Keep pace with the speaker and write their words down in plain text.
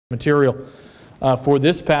material for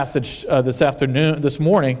this passage this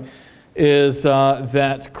morning is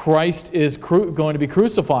that Christ is going to be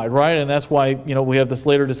crucified, right? And that's why, we have this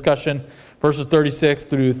later discussion, verses 36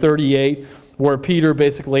 through 38, where Peter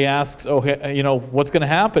basically asks, what's going to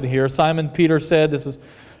happen here? Simon Peter said, this is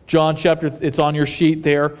John chapter, it's on your sheet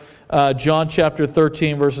there, John chapter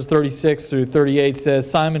 13, verses 36 through 38 says,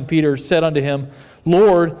 Simon Peter said unto him,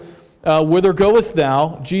 Lord, whither goest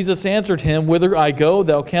thou? Jesus answered him, Whither I go,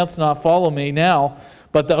 thou canst not follow me now,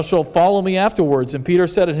 but thou shalt follow me afterwards. And Peter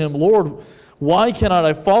said to him, Lord, why cannot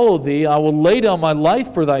I follow thee? I will lay down my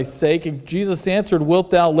life for thy sake. And Jesus answered, Wilt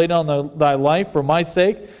thou lay down thy life for my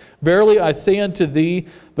sake? Verily I say unto thee,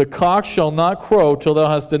 the cock shall not crow till thou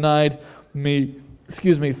hast denied me,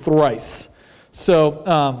 thrice.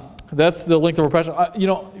 So, that's the length of our passion.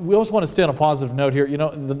 We always want to stay on a positive note here.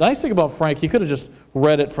 The nice thing about Frank, he could have just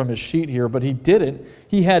read it from his sheet here, but he didn't.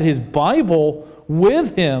 He had his Bible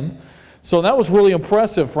with him, so that was really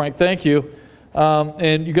impressive, Frank. Thank you.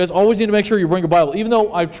 And you guys always need to make sure you bring a Bible. Even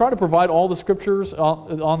though I try to provide all the scriptures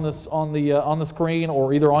on the screen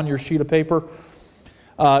or either on your sheet of paper,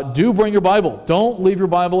 do bring your Bible. Don't leave your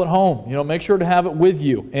Bible at home. Make sure to have it with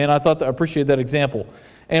you. And I appreciate that example.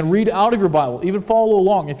 And read out of your Bible. Even follow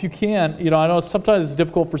along if you can. I know sometimes it's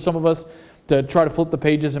difficult for some of us to try to flip the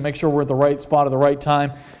pages and make sure we're at the right spot at the right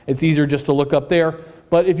time. It's easier just to look up there.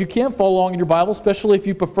 But if you can follow along in your Bible, especially if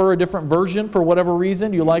you prefer a different version for whatever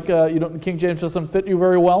reason, you like King James doesn't fit you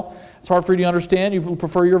very well, it's hard for you to understand, you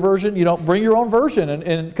prefer your version, bring your own version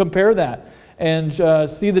and compare that and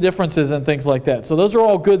see the differences and things like that. So those are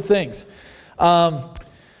all good things.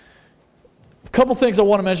 Couple things I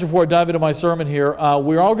want to mention before I dive into my sermon here.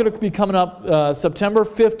 We're all going to be coming up September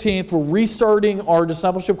 15th. We're restarting our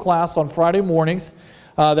discipleship class on Friday mornings.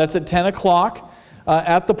 That's at 10 o'clock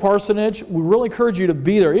at the parsonage. We really encourage you to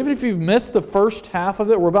be there. Even if you've missed the first half of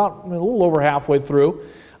it, we're about a little over halfway through.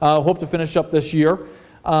 Hope to finish up this year.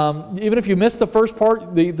 Even if you missed the first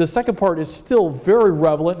part, the second part is still very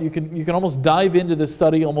relevant. You can almost dive into this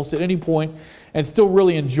study almost at any point and still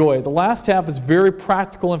really enjoy it. The last half is very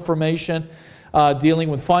practical information. Dealing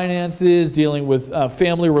with finances, dealing with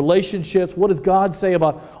family relationships. What does God say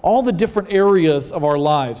about all the different areas of our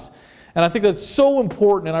lives? And I think that's so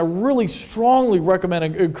important, and I really strongly recommend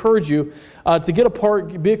and encourage you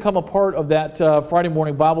to become a part of that Friday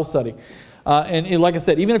morning Bible study. And like I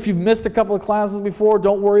said, even if you've missed a couple of classes before,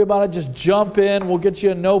 don't worry about it. Just jump in. We'll get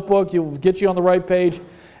you a notebook. We'll get you on the right page,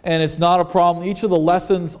 and it's not a problem. Each of the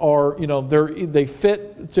lessons are, they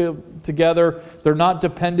fit together. They're not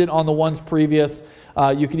dependent on the ones previous.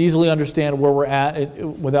 You can easily understand where we're at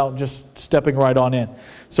without just stepping right on in.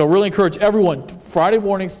 So really encourage everyone, Friday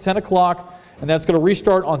mornings, 10 o'clock, and that's going to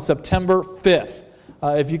restart on September 5th.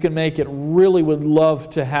 If you can make it, really would love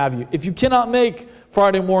to have you. If you cannot make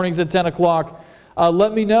Friday mornings at 10 o'clock,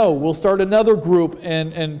 let me know. We'll start another group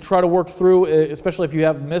and try to work through, especially if you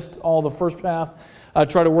have missed all the first half,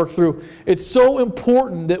 try to work through. It's so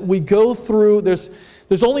important that we go through,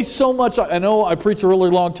 there's only so much. I know I preach a really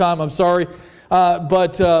long time, I'm sorry.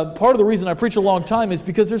 But part of the reason I preach a long time is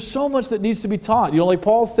because there's so much that needs to be taught. Like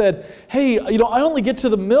Paul said, hey, I only get to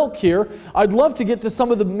the milk here. I'd love to get to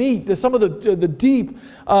some of the meat, to some of the deep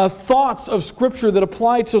thoughts of Scripture that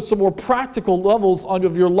apply to some more practical levels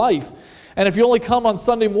of your life. And if you only come on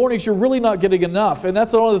Sunday mornings, you're really not getting enough. And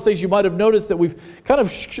that's one of the things you might have noticed that we've kind of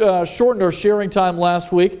shortened our sharing time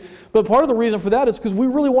last week. But part of the reason for that is because we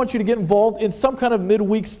really want you to get involved in some kind of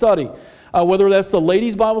midweek study. Whether that's the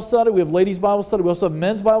ladies' Bible study, we have ladies' Bible study, we also have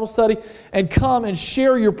men's Bible study, and come and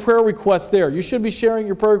share your prayer requests there. You should be sharing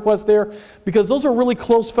your prayer requests there because those are really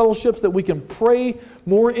close fellowships that we can pray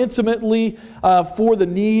more intimately for the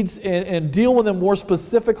needs and deal with them more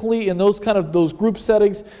specifically in those group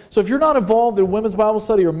settings. So if you're not involved in women's Bible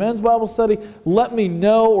study or men's Bible study, let me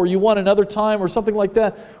know, or you want another time or something like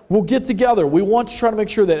that. We'll get together. We want to try to make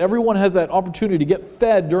sure that everyone has that opportunity to get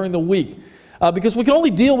fed during the week. Because we can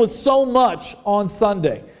only deal with so much on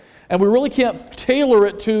Sunday. And we really can't tailor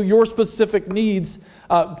it to your specific needs.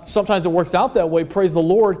 Sometimes it works out that way, praise the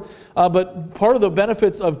Lord. But part of the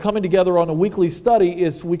benefits of coming together on a weekly study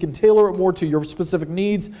is we can tailor it more to your specific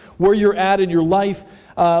needs, where you're at in your life,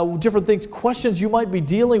 different things, questions you might be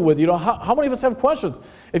dealing with. How many of us have questions?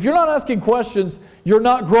 If you're not asking questions, you're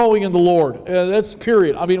not growing in the Lord. That's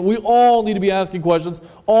period. I mean, we all need to be asking questions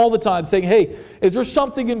all the time, saying, hey, is there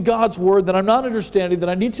something in God's Word that I'm not understanding, that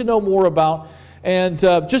I need to know more about? And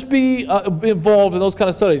just be involved in those kind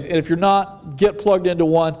of studies. And if you're not, get plugged into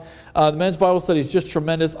one. The men's Bible study is just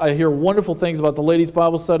tremendous. I hear wonderful things about the ladies'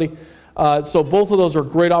 Bible study. So both of those are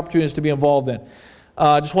great opportunities to be involved in.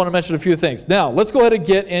 I just want to mention a few things. Now, let's go ahead and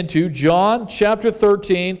get into John chapter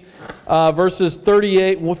 13, verses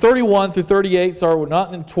 31 through 38. Sorry, we're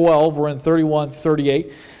not in 12. We're in 31 through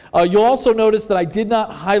 38. You'll also notice that I did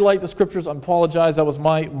not highlight the scriptures. I apologize. That was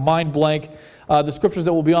my mind blank. The scriptures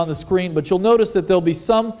that will be on the screen. But you'll notice that there'll be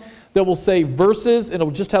some that will say verses, and it'll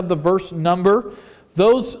just have the verse number.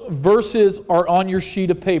 Those verses are on your sheet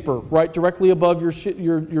of paper, right directly above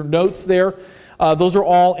your notes there. Those are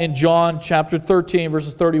all in John chapter 13,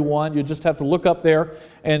 verses 31. You just have to look up there,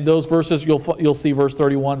 and those verses, you'll see verse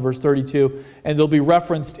 31, verse 32, and they'll be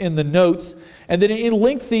referenced in the notes. And then in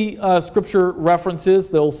lengthy scripture references,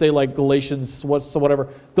 they'll say like Galatians, whatever.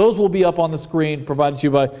 Those will be up on the screen, provided to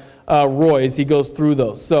you by Roy as he goes through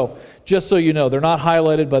those. So just so you know, they're not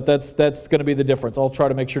highlighted, but that's going to be the difference. I'll try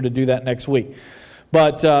to make sure to do that next week.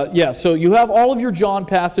 But yeah, so you have all of your John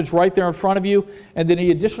passage right there in front of you, and then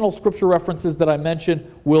the additional scripture references that I mentioned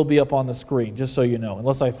will be up on the screen, just so you know,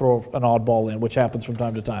 unless I throw an oddball in, which happens from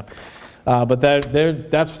time to time. But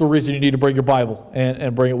that's the reason you need to bring your Bible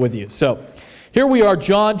and bring it with you. So here we are,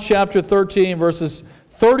 John chapter 13, verses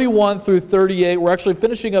 31 through 38. We're actually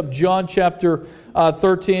finishing up John chapter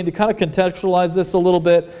 13 to kind of contextualize this a little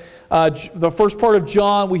bit. The first part of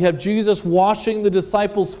John, we have Jesus washing the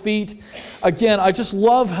disciples' feet. Again, I just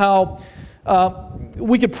love how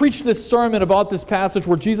we could preach this sermon about this passage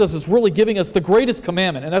where Jesus is really giving us the greatest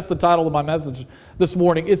commandment, and that's the title of my message this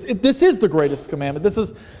morning. This is the greatest commandment. This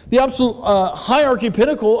is the absolute hierarchy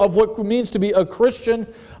pinnacle of what it means to be a Christian,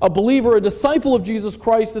 a believer, a disciple of Jesus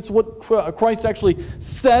Christ. That's what Christ actually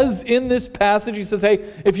says in this passage. He says,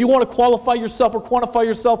 hey, if you want to qualify yourself or quantify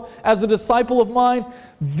yourself as a disciple of mine,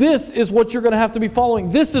 this is what you're going to have to be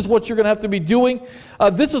following. This is what you're going to have to be doing.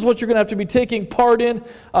 This is what you're going to have to be taking part in,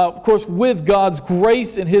 of course, with God's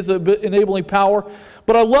grace and His enabling power.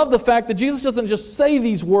 But I love the fact that Jesus doesn't just say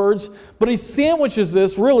these words, but He sandwiches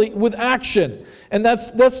this really with action. And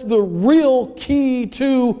that's the real key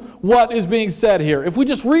to what is being said here. If we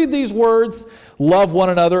just read these words, love one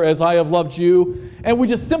another as I have loved you, and we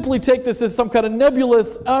just simply take this as some kind of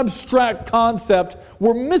nebulous, abstract concept,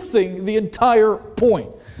 we're missing the entire point.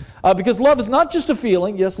 Because love is not just a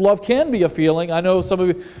feeling. Yes, love can be a feeling. I know some of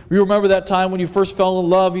you remember that time when you first fell in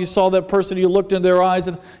love, you saw that person, you looked in their eyes,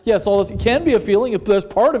 and yes, all this, it can be a feeling, that's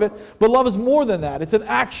part of it, but love is more than that. It's an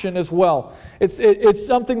action as well. It's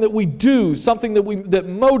something that we do, something that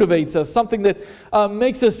motivates us, something that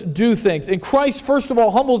makes us do things. And Christ, first of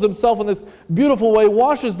all, humbles Himself in this beautiful way,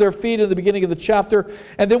 washes their feet in the beginning of the chapter,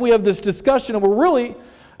 and then we have this discussion, and we're really...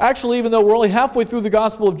 Actually, even though we're only halfway through the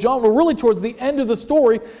Gospel of John, we're really towards the end of the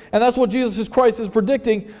story, and that's what Jesus Christ is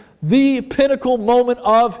predicting, the pinnacle moment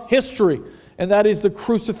of history, and that is the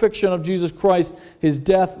crucifixion of Jesus Christ, His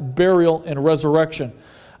death, burial, and resurrection.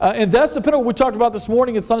 And that's the pinnacle we talked about this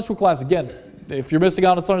morning in Sunday school class. Again, if you're missing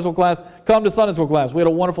out on Sunday school class, come to Sunday school class. We had a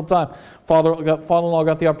wonderful time. Father-in-law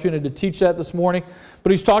got the opportunity to teach that this morning,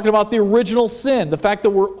 but he's talking about the original sin, the fact that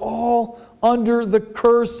we're all under the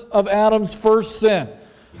curse of Adam's first sin.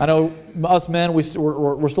 I know us men,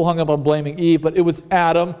 we're still hung up on blaming Eve, but it was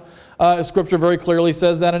Adam. Scripture very clearly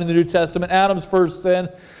says that in the New Testament. Adam's first sin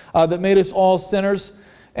that made us all sinners.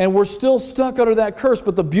 And we're still stuck under that curse.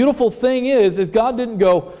 But the beautiful thing is God didn't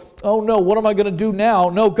go, oh no, what am I going to do now?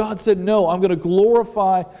 No, God said, no, I'm going to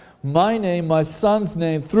glorify my name, my Son's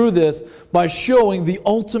name, through this by showing the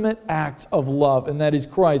ultimate act of love. And that is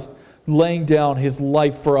Christ laying down His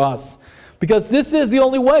life for us. Because this is the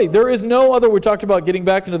only way. There is no other. We talked about getting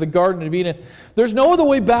back into the Garden of Eden. There's no other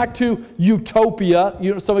way back to utopia.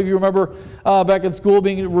 Some of you remember back in school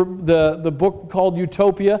being the book called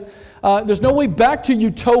Utopia. There's no way back to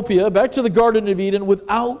utopia, back to the Garden of Eden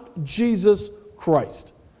without Jesus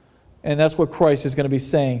Christ. And that's what Christ is going to be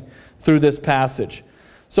saying through this passage.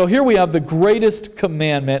 So here we have the greatest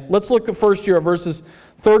commandment. Let's look at first here at verses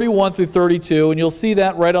 31 through 32, and you'll see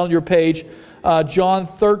that right on your page. John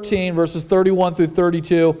 13, verses 31 through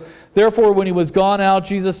 32. Therefore, when He was gone out,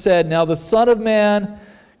 Jesus said, now is the Son of Man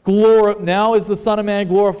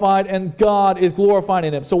glorified, and God is glorified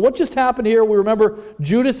in Him. So what just happened here? We remember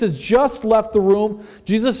Judas has just left the room.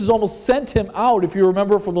 Jesus has almost sent him out, if you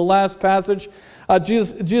remember from the last passage.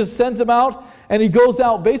 Jesus sends him out, and he goes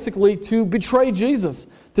out basically to betray Jesus,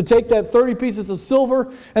 to take that 30 pieces of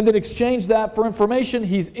silver and then exchange that for information.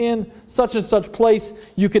 He's in such and such place.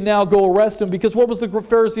 You can now go arrest him. Because what was the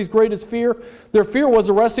Pharisees' greatest fear? Their fear was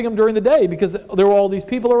arresting him during the day because there were all these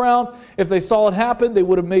people around. If they saw it happen, they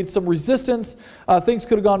would have made some resistance. Things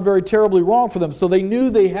could have gone very terribly wrong for them. So they knew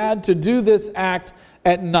they had to do this act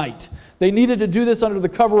at night. They needed to do this under the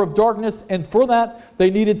cover of darkness, and for that, they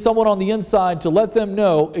needed someone on the inside to let them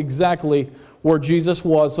know exactly where Jesus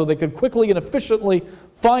was so they could quickly and efficiently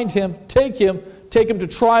find him, take him to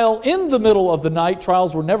trial in the middle of the night.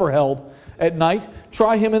 Trials were never held at night.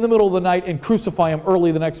 Try him in the middle of the night and crucify him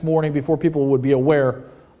early the next morning before people would be aware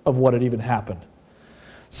of what had even happened.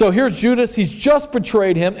 So here's Judas. He's just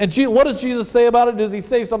betrayed him. And what does Jesus say about it? Does he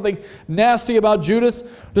say something nasty about Judas?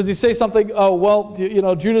 Does he say something, oh, well,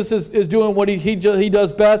 Judas is doing what he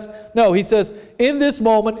does best? No, he says, in this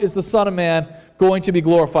moment is the Son of Man going to be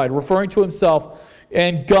glorified, referring to himself,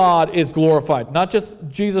 and God is glorified. Not just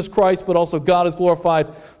Jesus Christ, but also God is glorified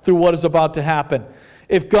through what is about to happen.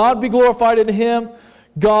 If God be glorified in him,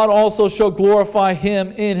 God also shall glorify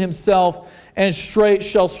him in himself, and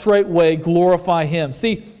shall straightway glorify him.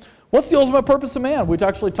 See, what's the ultimate purpose of man? We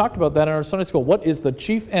actually talked about that in our Sunday school. What is the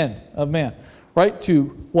chief end of man? Right? To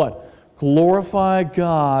what? Glorify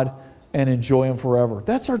God and enjoy him forever.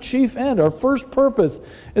 That's our chief end. Our first purpose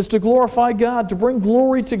is to glorify God, to bring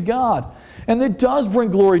glory to God. And it does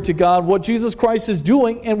bring glory to God, what Jesus Christ is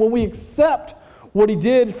doing. And when we accept what he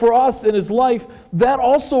did for us in his life, that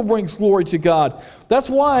also brings glory to God. That's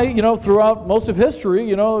why, throughout most of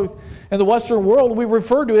history, in the Western world, we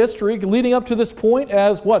refer to history leading up to this point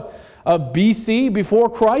as what? BC, before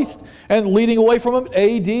Christ, and leading away from him,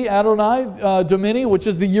 AD, Adonai, Domini, which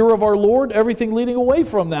is the year of our Lord, everything leading away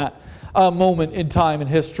from that moment in time in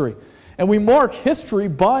history. And we mark history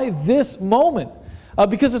by this moment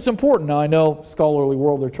because it's important. Now, I know scholarly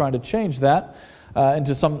world, they're trying to change that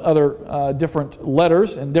into some other different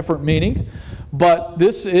letters and different meanings. But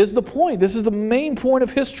this is the point. This is the main point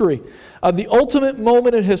of history. The ultimate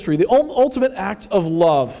moment in history. The ultimate act of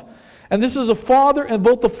love. And this is a Father, and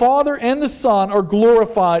both the Father and the Son are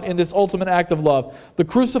glorified in this ultimate act of love. The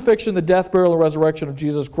crucifixion, the death, burial, and resurrection of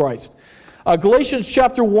Jesus Christ. Galatians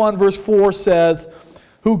chapter 1 verse 4 says,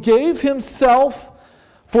 who gave himself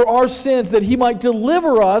for our sins that he might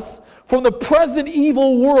deliver us from the present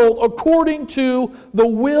evil world according to the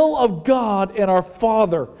will of God and our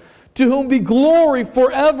Father, to whom be glory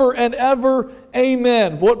forever and ever.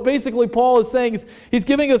 Amen. What basically Paul is saying is he's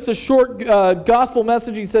giving us a short gospel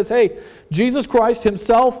message. He says, hey, Jesus Christ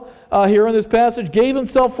himself here in this passage gave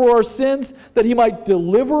himself for our sins that he might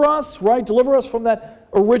deliver us, right? Deliver us from that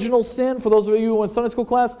original sin. For those of you in Sunday school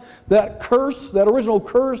class, that curse, that original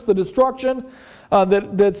curse, the destruction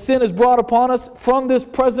that sin has brought upon us from this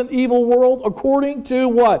present evil world according to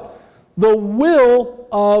what? The will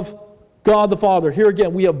of God the Father. Here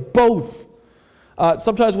again, we have both.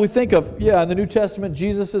 Sometimes we think of, in the New Testament,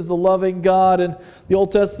 Jesus is the loving God, and the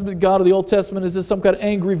Old Testament, God of the Old Testament, is this some kind of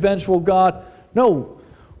angry, vengeful God? No.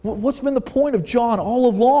 What's been the point of John all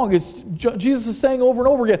along is Jesus is saying over and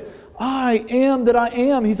over again, I am that I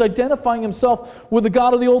am. He's identifying himself with the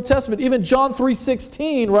God of the Old Testament. Even John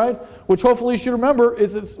 3:16, right, which hopefully you should remember,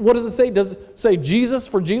 what does it say? Does it say Jesus,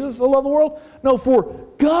 for Jesus to love the world? No, for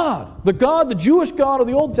God. The Jewish God of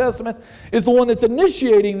the Old Testament is the one that's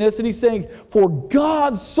initiating this, and he's saying, for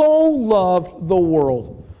God so loved the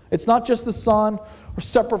world. It's not just the Son, or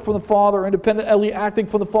separate from the Father, independently acting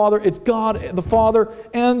from the Father. It's God, the Father,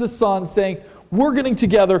 and the Son saying, we're getting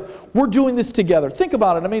together, we're doing this together. Think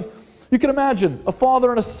about it. I mean, you can imagine a father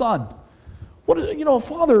and a son. A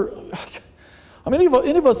father, I mean,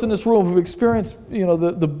 any of us in this room who've experienced,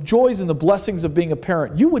 the joys and the blessings of being a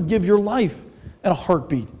parent, you would give your life in a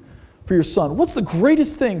heartbeat for your son. What's the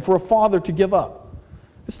greatest thing for a father to give up?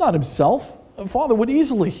 It's not himself. A father would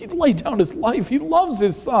he'd lay down his life. He loves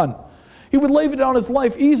his son. He would lay down his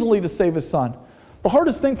life easily to save his son. The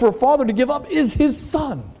hardest thing for a father to give up is his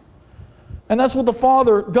son. And that's what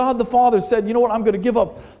God the Father said, you know what, I'm going to give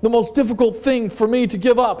up the most difficult thing for me to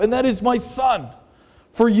give up, and that is my son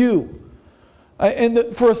for you.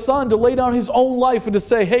 And for a son to lay down his own life and to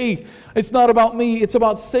say, hey, it's not about me, it's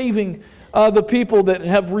about saving the people that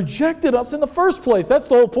have rejected us in the first place. That's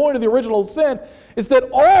the whole point of the original sin, is that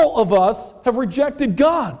all of us have rejected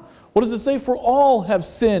God. What does it say? For all have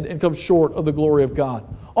sinned and come short of the glory of God.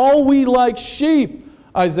 All we like sheep,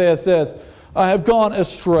 Isaiah says, have gone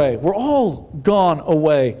astray. We're all gone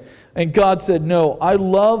away. And God said, no, I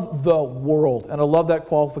love the world. And I love that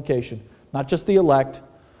qualification. Not just the elect,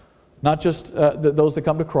 not just those that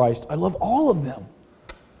come to Christ. I love all of them.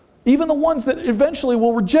 Even the ones that eventually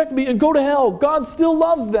will reject me and go to hell. God still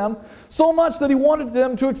loves them so much that he wanted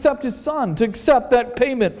them to accept his son, to accept that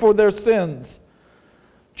payment for their sins.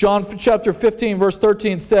 John chapter 15 verse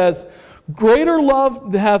 13 says, greater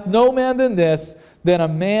love hath no man than this, than a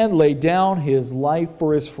man lay down his life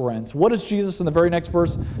for his friends. What does Jesus in the very next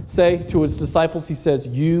verse say to his disciples? He says,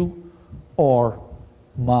 you are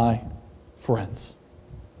my friends.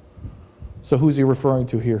 So who's he referring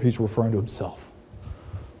to here? He's referring to himself.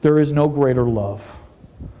 There is no greater love.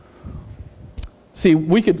 See,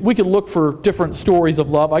 we could look for different stories of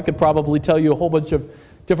love. I could probably tell you a whole bunch of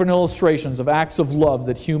different illustrations of acts of love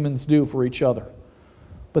that humans do for each other.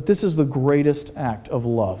 But this is the greatest act of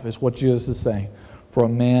love, is what Jesus is saying. For a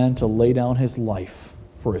man to lay down his life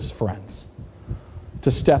for his friends.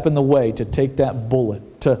 To step in the way, to take that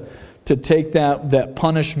bullet, to take that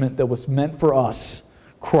punishment that was meant for us.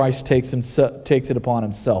 Christ takes it upon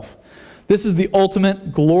himself. This is the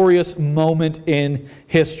ultimate glorious moment in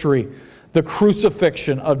history. The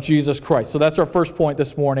crucifixion of Jesus Christ. So that's our first point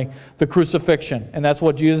this morning, the crucifixion. And that's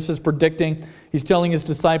what Jesus is predicting. He's telling his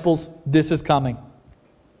disciples, this is coming.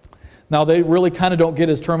 Now, they really kind of don't get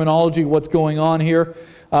his terminology, what's going on here,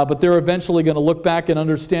 but they're eventually going to look back and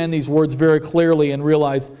understand these words very clearly and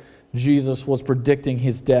realize Jesus was predicting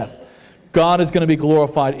his death. God is going to be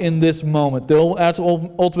glorified in this moment, the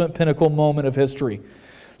ultimate pinnacle moment of history.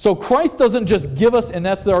 So Christ doesn't just give us, and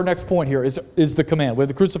that's our next point here, is the command. We have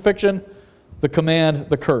the crucifixion, the command,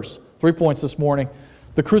 the curse. 3 points this morning.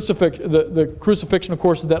 The crucifixion, of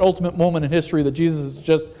course, is that ultimate moment in history that Jesus is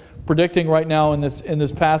just predicting right now in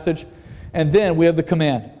this passage. And then we have the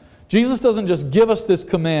command. Jesus doesn't just give us this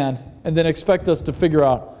command and then expect us to figure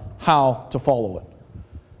out how to follow it.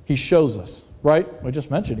 He shows us, right? We just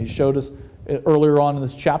mentioned he showed us earlier on in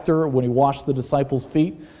this chapter when he washed the disciples'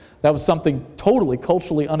 feet. That was something totally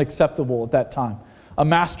culturally unacceptable at that time. A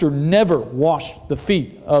master never washed the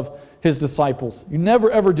feet of his disciples. You never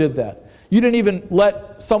ever did that. You didn't even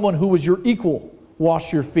let someone who was your equal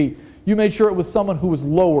wash your feet. You made sure it was someone who was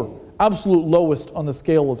lower, absolute lowest on the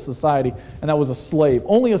scale of society, and that was a slave.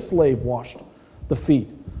 Only a slave washed the feet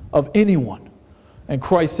of anyone. And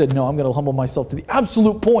Christ said, no, I'm going to humble myself to the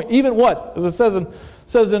absolute point. Even what? As it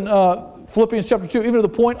says in Philippians chapter 2, even to the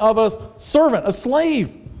point of a servant, a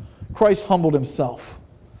slave. Christ humbled himself.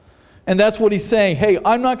 And that's what he's saying. Hey,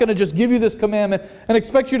 I'm not going to just give you this commandment and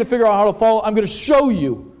expect you to figure out how to follow. I'm going to show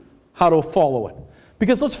you how to follow it.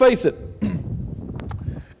 Because let's face it,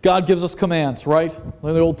 God gives us commands, right?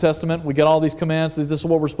 In the Old Testament, we get all these commands. This is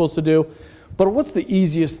what we're supposed to do. But what's the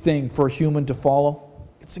easiest thing for a human to follow?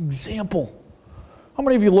 It's example. How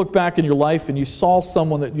many of you look back in your life and you saw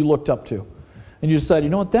someone that you looked up to? And you decided, you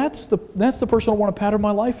know what, that's the person I want to pattern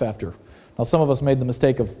my life after. Now, some of us made the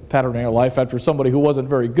mistake of patterning our life after somebody who wasn't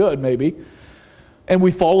very good, maybe. And we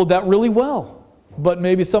followed that really well. But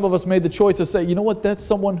maybe some of us made the choice to say, you know what, that's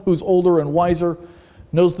someone who's older and wiser,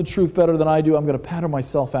 knows the truth better than I do. I'm going to pattern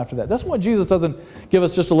myself after that. That's why Jesus doesn't give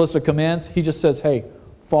us just a list of commands. He just says, hey,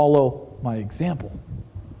 follow my example.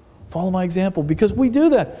 Follow my example, because we do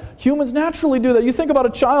that. Humans naturally do that. You think about a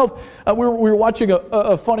child. We were watching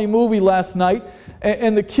a funny movie last night,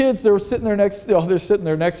 and the kids, they're sitting there next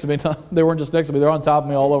to me. They weren't just next to me, they're on top of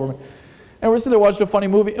me, all over me. And we're sitting there watching a funny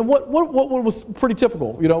movie, and what was pretty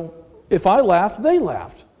typical? You know, if I laughed, they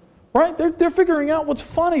laughed. Right? They're figuring out what's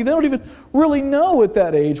funny. They don't even really know at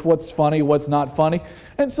that age what's funny, what's not funny.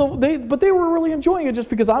 And so they were really enjoying it just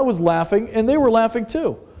because I was laughing, and they were laughing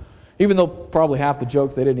too. Even though probably half the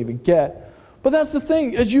jokes they didn't even get. But that's the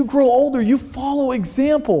thing. As you grow older, you follow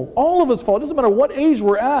example. All of us follow. It doesn't matter what age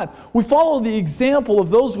we're at. We follow the example of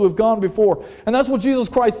those who have gone before. And that's what Jesus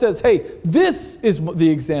Christ says. Hey, this is the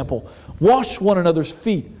example. Wash one another's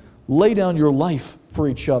feet. Lay down your life for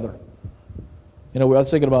each other. You know, I was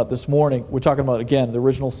thinking about this morning, we're talking about, again, the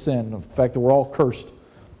original sin, the fact that we're all cursed.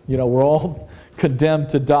 You know, we're all condemned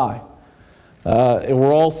to die. And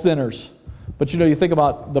we're all sinners. But you know, you think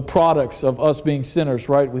about the products of us being sinners,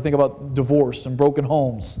 right? We think about divorce and broken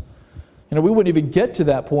homes. You know, we wouldn't even get to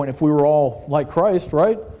that point if we were all like Christ,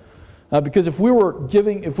 right? Because if we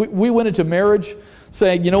went into marriage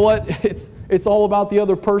saying, you know what, it's all about the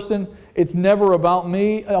other person, it's never about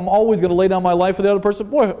me, I'm always going to lay down my life for the other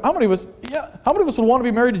person. Boy, how many of us would want to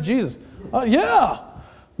be married to Jesus? Yeah,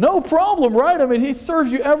 no problem, right? I mean, he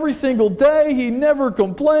serves you every single day. He never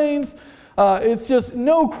complains. It's just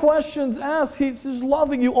no questions asked. He's just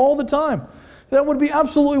loving you all the time. That would be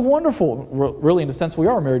absolutely wonderful. Really, in a sense, we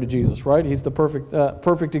are married to Jesus, right? He's the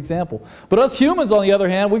perfect example. But us humans, on the other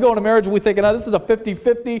hand, we go into marriage and we think, this is a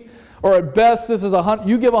 50-50, or at best, this is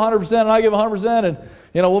you give 100% and I give 100%, and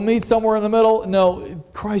we'll meet somewhere in the middle. No,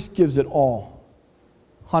 Christ gives it all.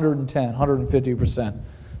 110, 150%.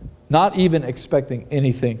 Not even expecting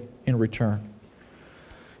anything in return.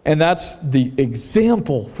 And that's the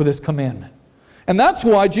example for this commandment. And that's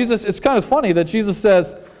why Jesus, it's kind of funny that Jesus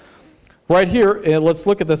says, right here, and let's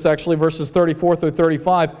look at this actually, verses 34 through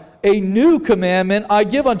 35, a new commandment I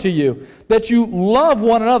give unto you, that you love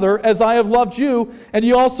one another as I have loved you, and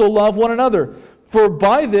you also love one another. For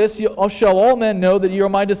by this shall all men know that you are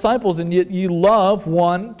my disciples, and yet you love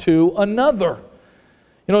one to another.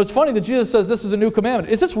 You know, it's funny that Jesus says this is a new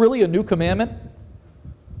commandment. Is this really a new commandment?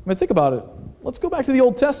 mean, think about it. Let's go back to the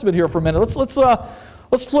Old Testament here for a minute.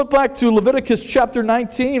 Let's flip back to Leviticus chapter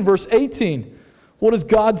 19, verse 18. What does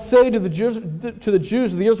God say to the Jews,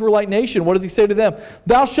 of the Israelite nation? What does He say to them?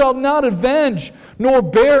 Thou shalt not avenge, nor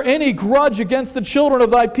bear any grudge against the children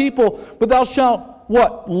of thy people, but thou shalt,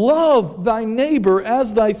 what? Love thy neighbor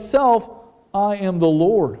as thyself. I am the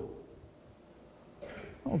Lord.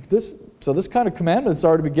 So this kind of commandment has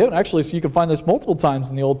already been given. Actually, so you can find this multiple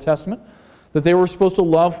times in the Old Testament, that they were supposed to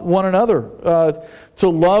love one another, to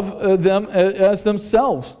love them as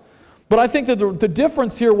themselves. But I think that the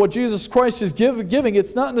difference here, what Jesus Christ is giving,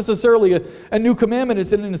 it's not necessarily a new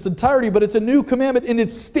commandment in its entirety, but it's a new commandment in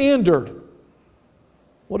its standard.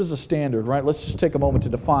 What is a standard, right? Let's just take a moment to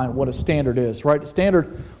define what a standard is, right? A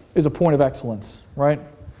standard is a point of excellence, right?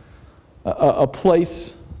 A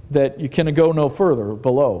place that you can go no further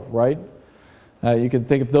below, right? You can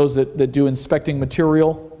think of those that do inspecting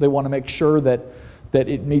material. They want to make sure that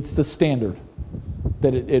it meets the standard,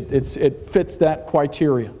 that it fits that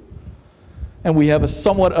criteria. And we have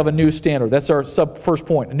somewhat of a new standard. That's our first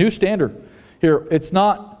point. A new standard. Here, it's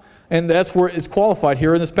not, and that's where it's qualified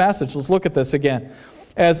here in this passage. Let's look at this again.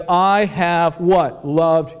 As I have what?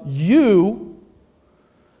 Loved you,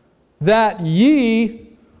 that ye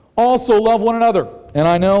also love one another. And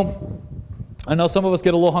I know some of us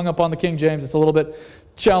get a little hung up on the King James. It's a little bit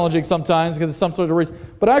challenging sometimes because it's some sort of reason.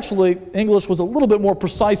 But actually, English was a little bit more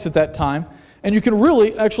precise at that time. And you can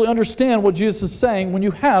really actually understand what Jesus is saying when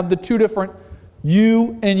you have the two different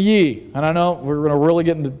you and ye. And I know we're going to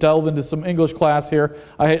really delve into some English class here.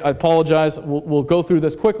 I apologize. We'll go through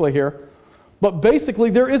this quickly here. But basically,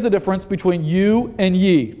 there is a difference between you and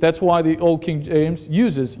ye. That's why the Old King James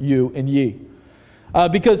uses you and ye.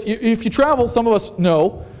 Because if you travel, some of us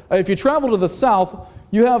know, if you travel to the south,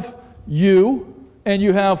 you have you and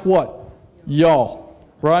you have what? Y'all,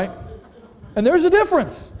 right? And there's a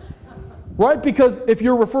difference, right? Because if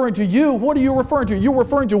you're referring to you, what are you referring to? You're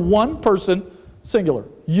referring to one person, singular,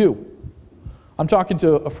 you. I'm talking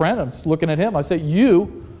to a friend, I'm just looking at him, I say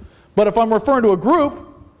you, but if I'm referring to a group,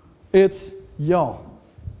 it's y'all.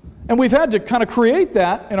 And we've had to kind of create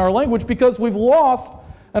that in our language because we've lost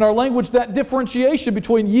in our language that differentiation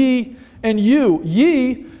between ye and you.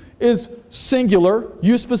 Ye is singular,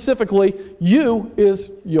 you specifically, you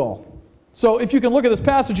is y'all. So if you can look at this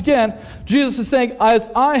passage again, Jesus is saying, as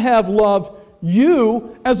I have loved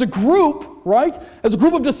you as a group, right? As a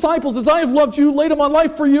group of disciples, as I have loved you, laid on my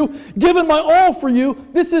life for you, given my all for you,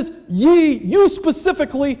 this is ye, you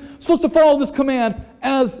specifically, supposed to follow this command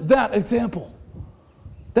as that example.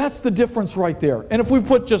 That's the difference right there. And if we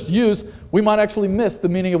put just yous, we might actually miss the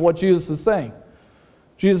meaning of what Jesus is saying.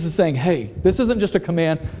 Jesus is saying, hey, this isn't just a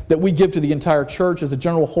command that we give to the entire church as a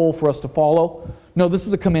general whole for us to follow. No, this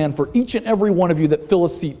is a command for each and every one of you that fill a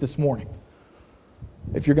seat this morning.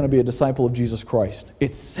 If you're going to be a disciple of Jesus Christ.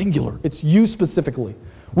 It's singular. It's you specifically.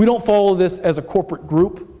 We don't follow this as a corporate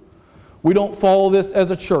group. We don't follow this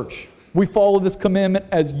as a church. We follow this commandment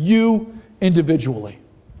as you individually.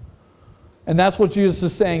 And that's what Jesus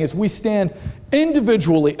is saying, is we stand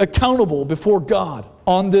individually accountable before God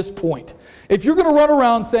on this point. If you're going to run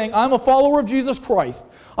around saying, I'm a follower of Jesus Christ,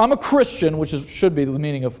 I'm a Christian, which should be the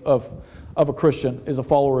meaning of a Christian, is a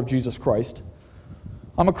follower of Jesus Christ.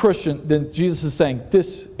 I'm a Christian, then Jesus is saying,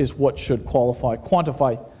 this is what should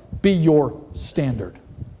quantify, be your standard.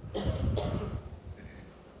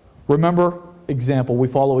 Remember, example. We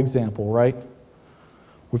follow example, right?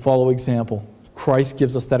 We follow example. Christ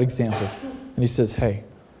gives us that example. And He says, hey,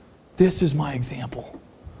 this is my example.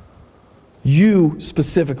 You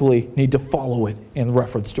specifically need to follow it in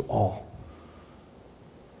reference to all.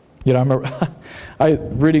 You know, I remember I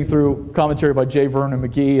was reading through commentary by J. Vernon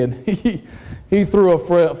McGee, and he threw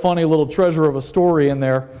a funny little treasure of a story in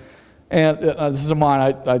there. And this is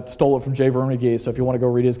mine. I stole it from J. Vernon McGee, so if you want to go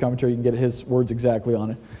read his commentary, you can get his words exactly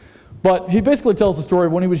on it. But he basically tells the story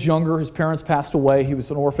of when he was younger, his parents passed away, he was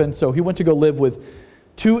an orphan, so he went to go live with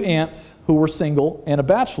two aunts who were single and a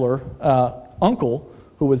bachelor uncle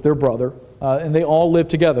who was their brother, and they all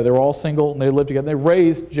lived together. They were all single, and they lived together. They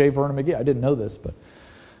raised J. Vernon McGee. I didn't know this, but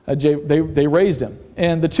they raised him.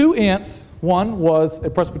 And the two aunts, one was a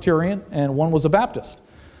Presbyterian and one was a Baptist.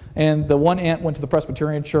 And the one aunt went to the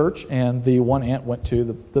Presbyterian church, and the one aunt went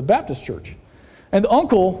to the Baptist church. And the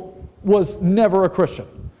uncle was never a Christian.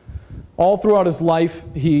 All throughout his life,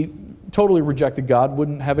 he totally rejected God,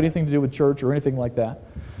 wouldn't have anything to do with church or anything like that.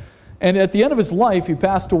 And at the end of his life, he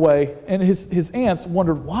passed away, and his aunts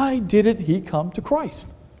wondered, why didn't he come to Christ?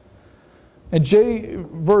 And J.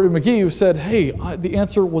 Vernon McGee said, hey, the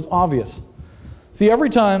answer was obvious. See, every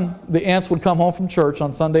time the aunts would come home from church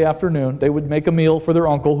on Sunday afternoon, they would make a meal for their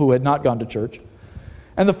uncle who had not gone to church.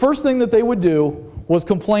 And the first thing that they would do was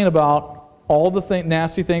complain about all the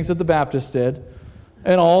nasty things that the Baptists did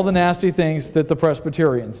and all the nasty things that the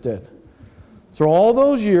Presbyterians did. So all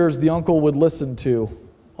those years, the uncle would listen to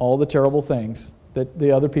all the terrible things that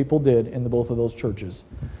the other people did in both of those churches.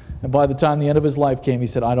 And by the time the end of his life came, he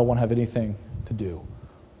said, I don't want to have anything to do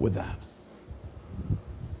with that.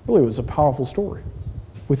 Really, it was a powerful story.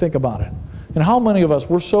 We think about it. And how many of us,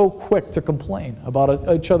 we're so quick to complain about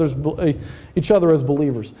each other as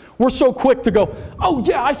believers. We're so quick to go, oh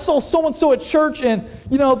yeah, I saw so-and-so at church, and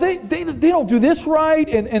they don't do this right,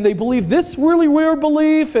 and they believe this really weird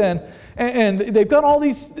belief, and they've got all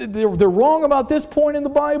these, they're wrong about this point in the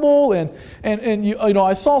Bible, and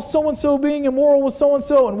I saw so-and-so being immoral with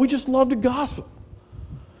so-and-so, and we just love to gossip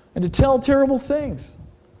and to tell terrible things.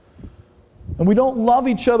 And we don't love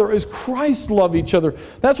each other as Christ loved each other.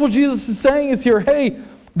 That's what Jesus is saying is here, hey,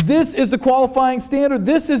 this is the qualifying standard.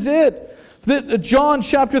 This is it. John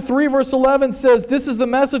chapter 3 verse 11 says, this is the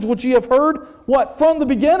message which ye have heard, what? From the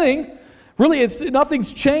beginning. Really,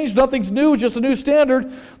 nothing's changed, nothing's new, just a new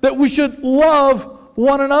standard, that we should love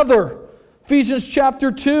one another. Ephesians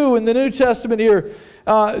chapter 2 in the New Testament here.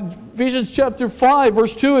 Ephesians chapter 5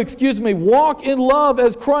 verse 2, walk in love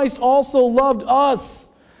as Christ also loved us,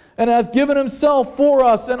 and hath given himself for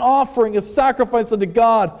us an offering, a sacrifice unto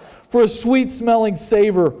God for a sweet-smelling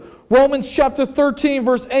savor. Romans chapter 13,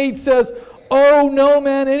 verse 8 says, owe no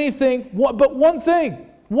man anything, but one thing,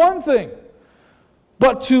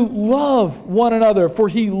 but to love one another. For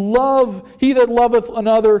he that loveth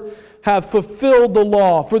another hath fulfilled the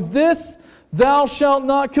law. For this, thou shalt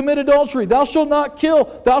not commit adultery, thou shalt not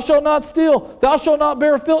kill, thou shalt not steal, thou shalt not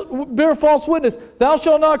bear false witness, thou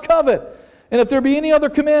shalt not covet. And if there be any other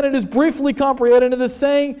command, it is briefly comprehended into this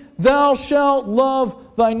saying, thou shalt love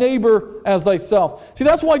thy neighbor as thyself. See,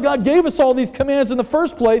 that's why God gave us all these commands in the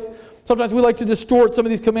first place. Sometimes we like to distort some of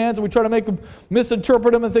these commands and we try to make them,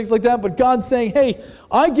 misinterpret them and things like that. But God's saying, hey,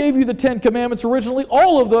 I gave you the 10 Commandments originally,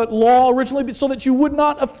 all of the law originally, so that you would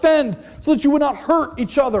not offend, so that you would not hurt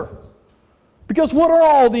each other. Because what are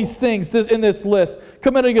all these things in this list?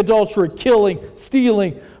 Committing adultery, killing,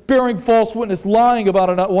 stealing, bearing false witness, lying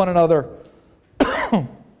about one another,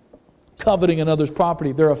 coveting another's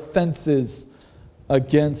property. They're offenses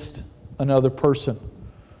against another person.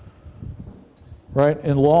 Right?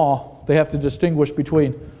 In law, they have to distinguish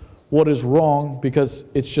between what is wrong because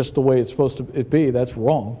it's just the way it's supposed to be. That's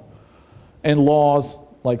wrong. And laws,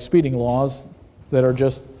 like speeding laws, that are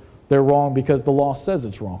just, they're wrong because the law says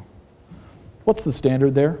it's wrong. What's the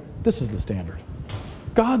standard there? This is the standard.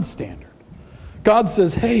 God's standard. God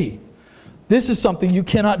says, hey, this is something you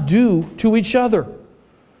cannot do to each other.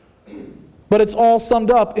 But it's all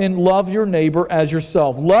summed up in love your neighbor as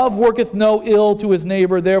yourself. Love worketh no ill to his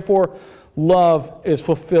neighbor, therefore love is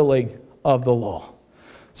fulfilling of the law.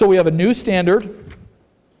 So we have a new standard,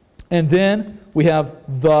 and then we have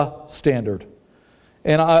the standard.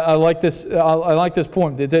 And I like this. I like this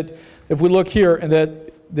point that if we look here, and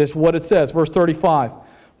that this what it says, verse 35.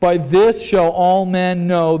 By this shall all men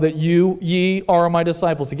know that ye are my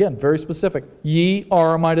disciples. Again, very specific. Ye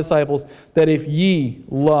are my disciples, that if ye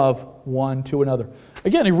love one to another.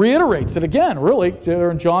 Again, he reiterates it again, really.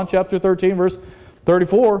 In John chapter 13, verse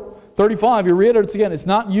 34, 35, he reiterates again. It's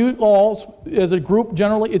not you all as a group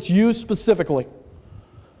generally, it's you specifically.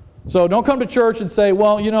 So don't come to church and say,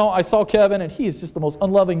 well, I saw Kevin and he's just the most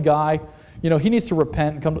unloving guy. He needs to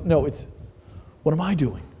repent and come to... No, it's, what am I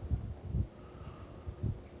doing?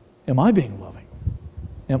 Am I being loving?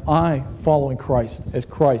 Am I following Christ as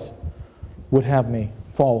Christ would have me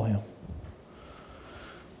follow him?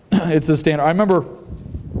 It's the standard. I remember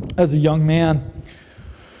as a young man,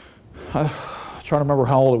 I'm trying to remember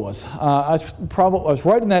how old I was. I was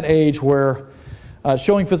right in that age where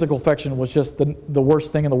showing physical affection was just the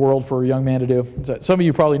worst thing in the world for a young man to do. Some of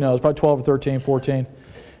you probably know. It's probably 12 or 13, 14.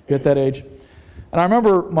 You're at that age. And I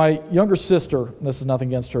remember my younger sister, and this is nothing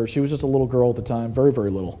against her, she was just a little girl at the time, very, very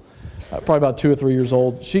little, probably about 2 or 3 years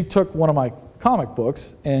old. She took one of my comic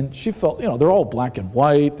books, and she felt, they're all black and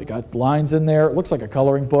white, they got lines in there, it looks like a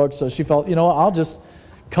coloring book, so she felt, I'll just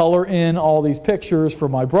color in all these pictures for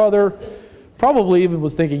my brother. Probably even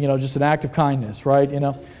was thinking, just an act of kindness, right,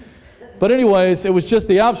 But anyways, it was just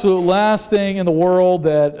the absolute last thing in the world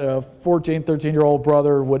that a 14, 13-year-old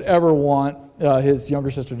brother would ever want his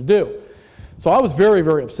younger sister to do. So I was very,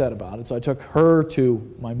 very upset about it. So I took her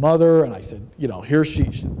to my mother, and I said, here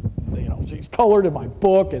she's colored in my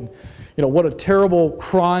book, and what a terrible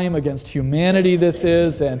crime against humanity this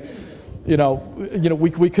is, and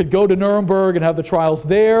we could go to Nuremberg and have the trials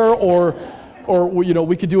there, or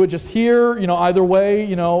we could do it just here. Either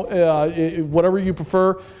way, whatever you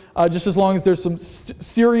prefer. just as long as there's some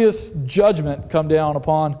serious judgment come down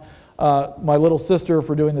upon my little sister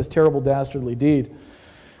for doing this terrible dastardly deed.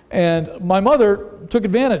 And my mother took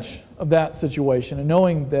advantage of that situation, and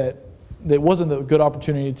knowing that it wasn't a good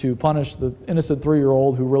opportunity to punish the innocent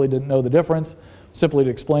 3-year-old who really didn't know the difference, simply to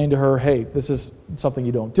explain to her, hey, this is something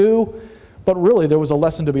you don't do. But really, there was a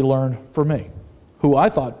lesson to be learned for me, who I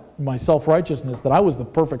thought, my self-righteousness, that I was the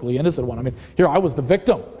perfectly innocent one. I mean, here I was the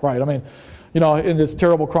victim, right? I mean, in this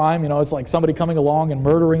terrible crime, it's like somebody coming along and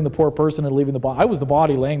murdering the poor person and leaving the body. I was the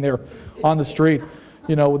body laying there on the street,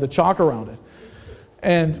 with the chalk around it.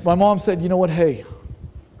 And my mom said, you know what, hey,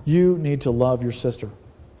 you need to love your sister.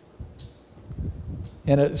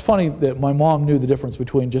 And it's funny that my mom knew the difference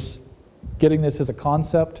between just getting this as a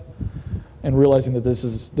concept and realizing that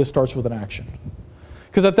this starts with an action.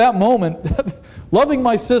 Because at that moment, loving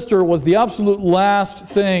my sister was the absolute last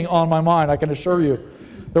thing on my mind, I can assure you.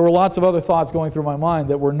 There were lots of other thoughts going through my mind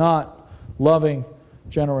that were not loving,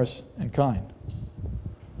 generous, and kind.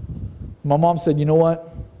 My mom said, you know what?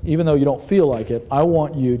 Even though you don't feel like it, I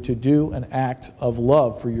want you to do an act of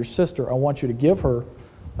love for your sister. I want you to give her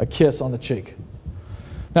a kiss on the cheek.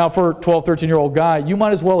 Now, for a 12, 13-year-old guy, you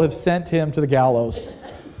might as well have sent him to the gallows.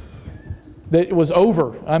 That it was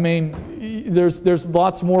over. I mean, there's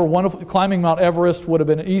lots more wonderful. Climbing Mount Everest would have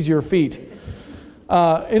been an easier feat.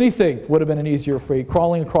 Anything would have been an easier feat.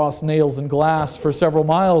 Crawling across nails and glass for several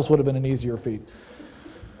miles would have been an easier feat.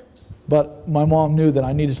 But my mom knew that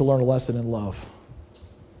I needed to learn a lesson in love.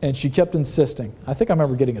 And she kept insisting. I think I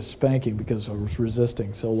remember getting a spanking because I was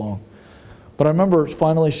resisting so long. But I remember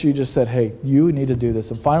finally she just said, hey, you need to do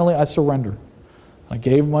this. And finally I surrendered. I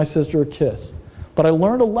gave my sister a kiss. But I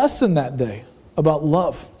learned a lesson that day about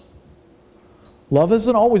love. Love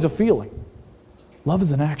isn't always a feeling. Love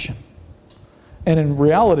is an action. And in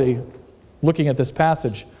reality, looking at this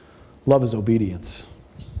passage, love is obedience.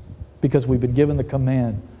 Because we've been given the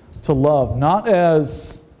command to love, not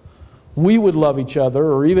as we would love each other,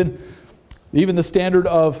 or even the standard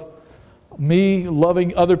of me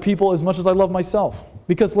loving other people as much as I love myself.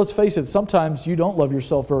 Because let's face it, sometimes you don't love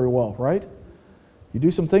yourself very well, right? You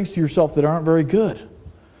do some things to yourself that aren't very good.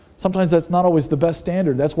 Sometimes that's not always the best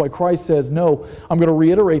standard. That's why Christ says, no, I'm going to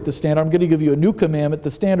reiterate the standard. I'm going to give you a new commandment.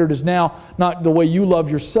 The standard is now not the way you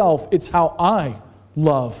love yourself. It's how I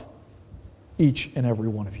love each and every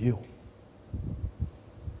one of you.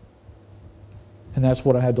 And that's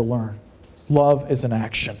what I had to learn. Love is an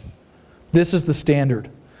action. This is the standard.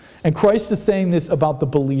 And Christ is saying this about the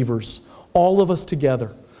believers, all of us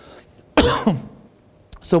together.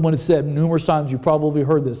 Someone has said numerous times, you've probably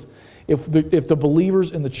heard this, if the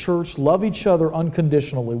believers in the church love each other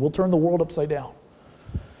unconditionally, we'll turn the world upside down.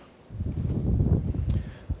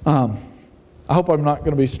 I hope I'm not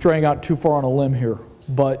going to be straying out too far on a limb here,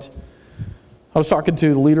 but I was talking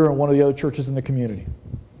to the leader in one of the other churches in the community.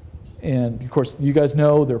 And of course, you guys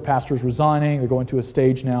know their pastor's resigning. They're going to a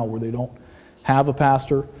stage now where they don't have a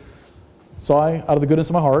pastor. So out of the goodness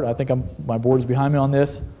of my heart, I think my board is behind me on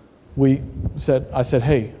this. I said,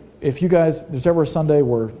 hey, if there's ever a Sunday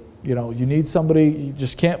where you need somebody, you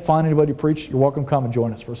just can't find anybody to preach, you're welcome to come and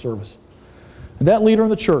join us for a service. And that leader in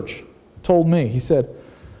the church told me, he said,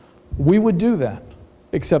 we would do that,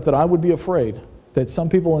 except that I would be afraid that some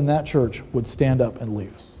people in that church would stand up and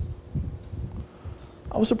leave.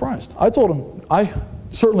 I was surprised. I told him, I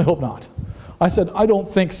certainly hope not. I said, I don't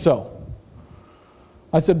think so.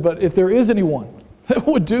 I said, but if there is anyone that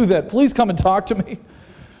would do that, please come and talk to me.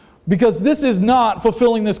 Because this is not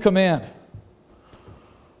fulfilling this command.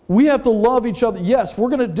 We have to love each other. Yes, we're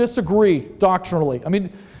going to disagree doctrinally. I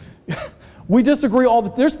mean, we disagree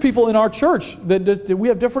there's people in our church that we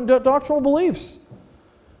have different doctrinal beliefs.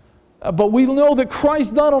 But we know that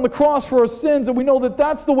Christ died on the cross for our sins, and we know that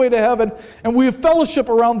that's the way to heaven, and we have fellowship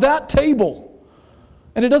around that table.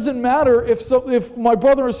 And it doesn't matter if my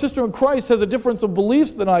brother or sister in Christ has a difference of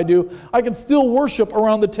beliefs than I do, I can still worship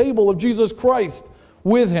around the table of Jesus Christ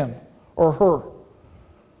with him or her.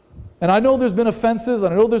 And I know there's been offenses,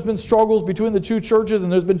 and I know there's been struggles between the two churches,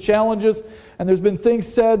 and there's been challenges, and there's been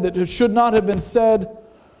things said that should not have been said,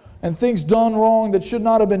 and things done wrong that should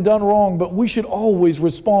not have been done wrong, but we should always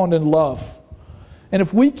respond in love. And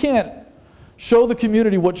if we can't show the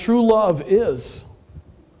community what true love is,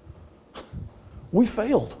 we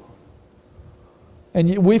failed. And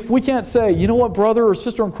if we can't say, you know what, brother or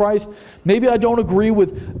sister in Christ, maybe I don't agree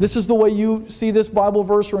with this is the way you see this Bible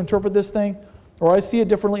verse or interpret this thing, or I see it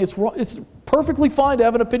differently. It's perfectly fine to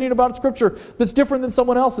have an opinion about Scripture that's different than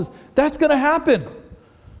someone else's. That's going to happen.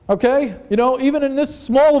 Okay? Even in this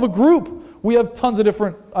small of a group, We have tons of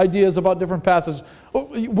different ideas about different passages. I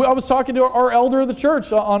was talking to our elder of the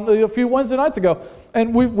church on a few Wednesday nights ago,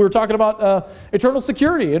 and we were talking about eternal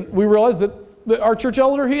security, and we realized that our church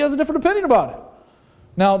elder, he has a different opinion about it.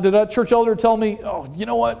 Now, did that church elder tell me, oh, you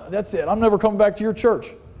know what, that's it, I'm never coming back to your church?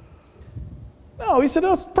 No, he said,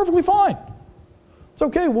 no, it's perfectly fine. It's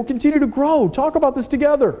okay, we'll continue to grow, talk about this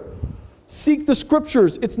together. Seek the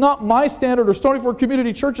Scriptures. It's not my standard or Stonyford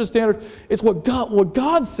Community Church's standard. It's what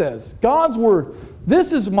God says, God's Word.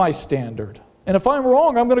 This is my standard. And if I'm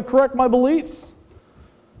wrong, I'm going to correct my beliefs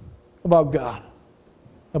about God,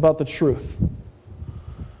 about the truth.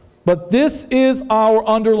 But this is our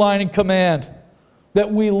underlining command, that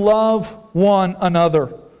we love one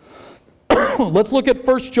another. Let's look at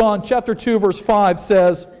 1 John chapter 2, verse 5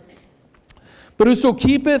 says, but whoso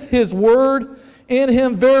keepeth his word, in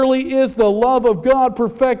him verily is the love of God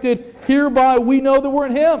perfected. Hereby we know that we're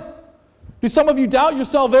in him. Do some of you doubt your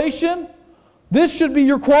salvation? This should be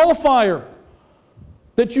your qualifier.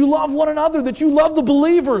 That you love one another, that you love the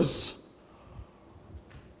believers.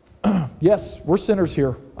 Yes, we're sinners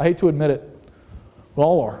here. I hate to admit it. We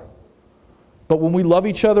all are. But when we love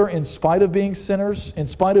each other in spite of being sinners, in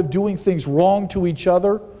spite of doing things wrong to each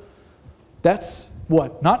other, that's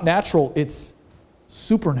what? Not natural, it's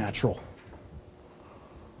supernatural.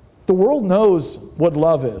 The world knows what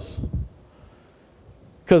love is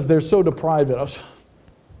because they're so deprived of it. I was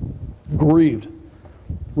grieved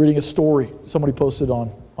reading a story somebody posted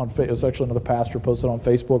on it was actually another pastor posted on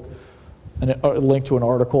Facebook, and a link to an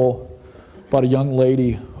article about a young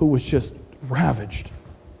lady who was just ravaged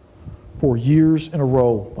for years in a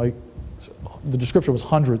row. Like, the description was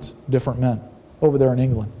hundreds of different men over there in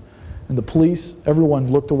England. And the police,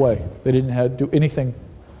 everyone looked away. They didn't have to do anything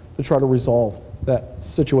to try to resolve that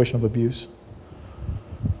situation of abuse.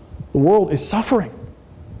 The world is suffering.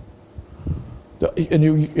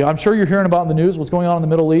 And I'm sure you're hearing about in the news what's going on in the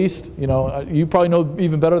Middle East. You know, you probably know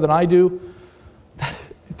even better than I do.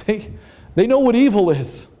 They know what evil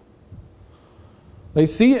is. They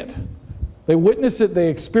see it. They witness it. They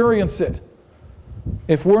experience it.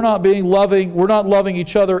 If we're not being loving, we're not loving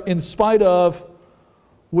each other in spite of,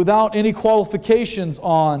 without any qualifications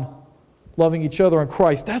on loving each other in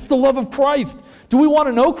Christ. That's the love of Christ. Do we want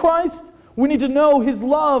to know Christ? We need to know His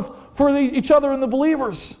love for each other and the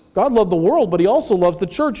believers. God loved the world, but He also loves the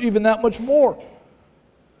church even that much more.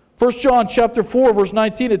 1 John chapter 4, verse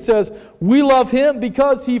 19, it says, we love Him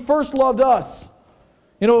because He first loved us.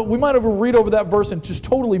 You know, we might ever read over that verse and just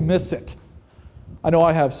totally miss it. I know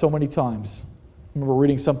I have so many times. I remember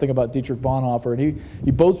reading something about Dietrich Bonhoeffer, and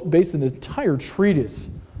he based an entire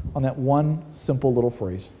treatise on that one simple little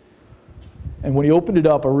phrase. And when he opened it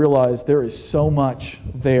up, I realized there is so much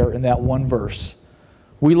there in that one verse.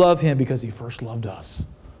 We love Him because He first loved us.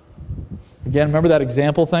 Again, remember that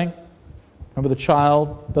example thing? Remember the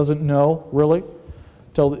child doesn't know, really,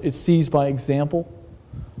 until it sees by example?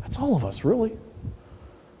 That's all of us, really.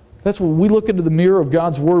 That's when we look into the mirror of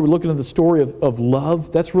God's Word, we look into the story of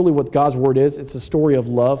love. That's really what God's Word is. It's a story of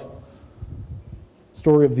love.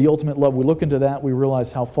 Story of the ultimate love. We look into that, we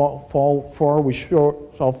realize how far we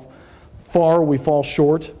fall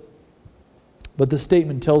short. But this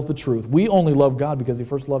statement tells the truth. We only love God because He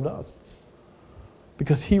first loved us.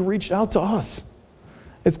 Because He reached out to us.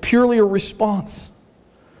 It's purely a response.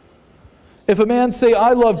 If a man say, I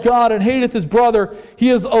love God, and hateth his brother,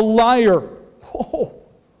 he is a liar. Whoa.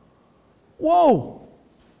 Whoa.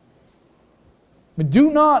 I mean,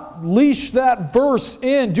 do not leash that verse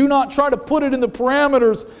in. Do not try to put it in the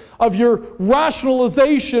parameters of your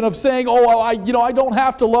rationalization of saying, oh, I don't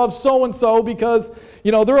have to love so-and-so because,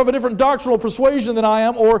 they're of a different doctrinal persuasion than I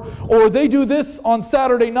am, or they do this on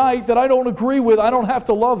Saturday night that I don't agree with. I don't have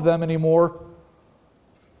to love them anymore.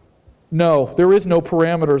 No, there is no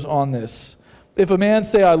parameters on this. If a man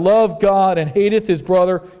say, I love God, and hateth his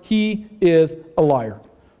brother, he is a liar.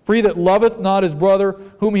 For he that loveth not his brother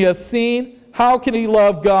whom he hath seen, how can he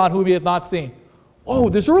love God whom he hath not seen? Oh,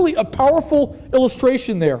 there's really a powerful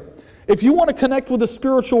illustration there. If you want to connect with the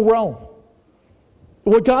spiritual realm,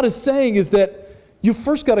 what God is saying is that you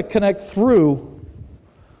first got to connect through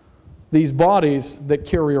these bodies that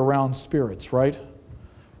carry around spirits, right?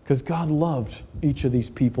 Because God loved each of these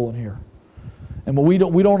people in here. And when we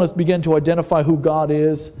don't begin to identify who God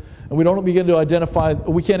is, and we don't begin to identify,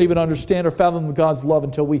 we can't even understand or fathom God's love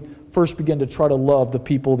until we first begin to try to love the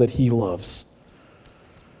people that He loves.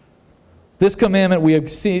 This commandment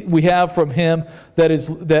we have from Him,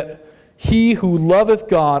 that he who loveth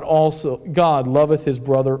God loveth his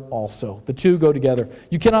brother also. The two go together.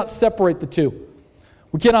 You cannot separate the two.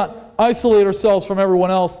 We cannot isolate ourselves from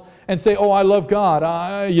everyone else and say, oh, I love God.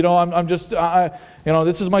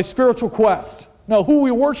 This is my spiritual quest. No, who are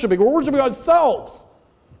we worshiping? We're worshiping ourselves.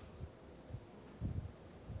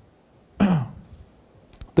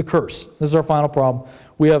 The curse. This is our final problem.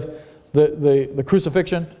 We have the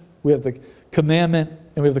crucifixion, we have the commandment,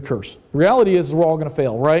 and we have the curse. The reality is we're all going to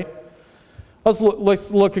fail, right?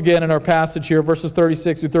 Let's look again in our passage here, verses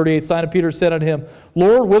 36 through 38. Simon Peter said unto him,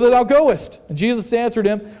 Lord, whither thou goest? And Jesus answered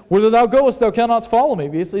him, Whither thou goest, thou cannot follow me.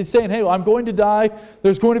 He's saying, hey, I'm going to die.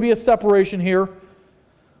 There's going to be a separation here.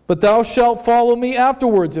 But thou shalt follow me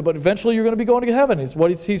afterwards. But eventually you're going to be going to heaven, is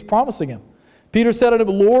what he's promising him. Peter said unto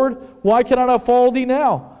him, Lord, why cannot I follow thee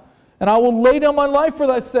now? And I will lay down my life for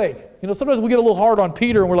thy sake. Sometimes we get a little hard on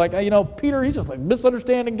Peter, and we're like, Peter, he's just like a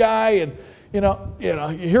misunderstanding guy, and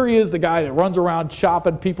here he is, the guy that runs around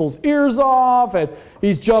chopping people's ears off, and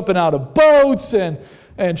he's jumping out of boats and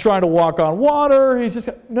trying to walk on water.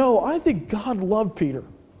 No, I think God loved Peter.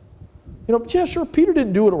 Yeah, sure, Peter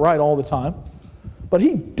didn't do it right all the time, but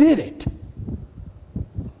he did it.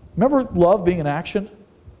 Remember love being in action?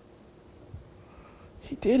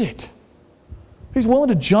 He did it. He's willing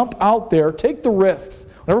to jump out there, take the risks.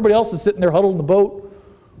 When everybody else is sitting there huddled in the boat,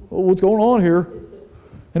 what's going on here?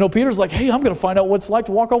 Peter's like, hey, I'm going to find out what it's like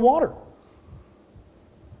to walk on water.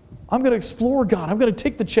 I'm going to explore God. I'm going to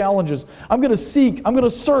take the challenges. I'm going to seek. I'm going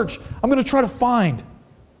to search. I'm going to try to find.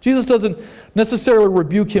 Jesus doesn't necessarily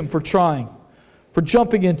rebuke him for trying, for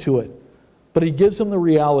jumping into it. But he gives him the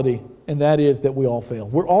reality, and that is that we all fail.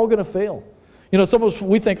 We're all going to fail. Some of us,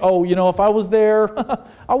 we think, if I was there,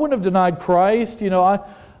 I wouldn't have denied Christ. I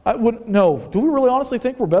wouldn't. No. Do we really honestly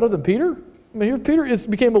think we're better than Peter? Here Peter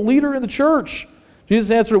became a leader in the church. Jesus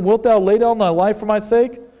answered, Wilt thou lay down thy life for my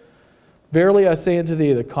sake? Verily I say unto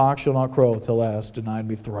thee, the cock shall not crow till thou hast denied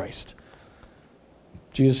me thrice.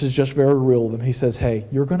 Jesus is just very real with them. He says, hey,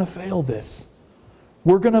 you're going to fail this.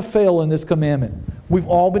 We're going to fail in this commandment. We've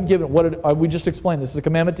all been given, we just explained, this is a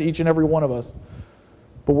commandment to each and every one of us.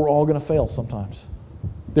 But we're all going to fail sometimes.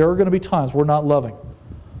 There are going to be times we're not loving.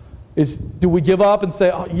 Do we give up and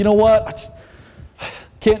say, you know what, I just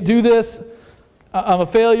can't do this, I'm a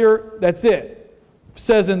failure, that's it. It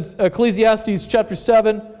says in Ecclesiastes chapter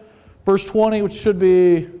 7, verse 20, which should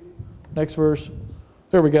be, next verse,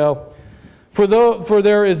 there we go. For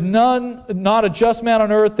there is not a just man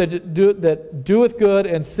on earth that doeth good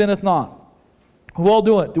and sinneth not. Who all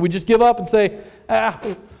do it? Do we just give up and say,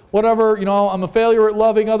 whatever, I'm a failure at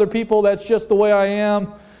loving other people, that's just the way I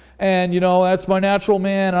am, and, that's my natural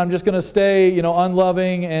man, and I'm just going to stay,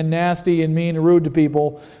 unloving and nasty and mean and rude to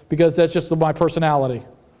people because that's just my personality.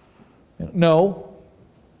 No.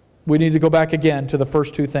 We need to go back again to the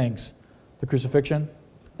first two things, the crucifixion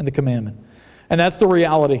and the commandment. And that's the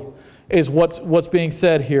reality, is what's being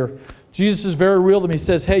said here. Jesus is very real to me. He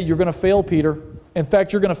says, hey, you're going to fail, Peter. In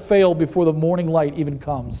fact, you're going to fail before the morning light even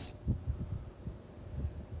comes.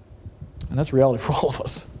 And that's reality for all of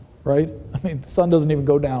us, right? The sun doesn't even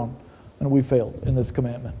go down, and we failed in this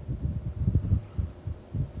commandment.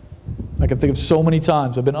 I can think of so many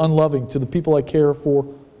times I've been unloving to the people I care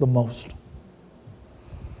for the most.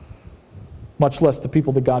 Much less the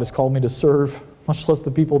people that God has called me to serve, much less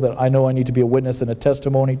the people that I know I need to be a witness and a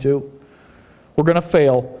testimony to. We're going to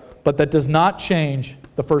fail, but that does not change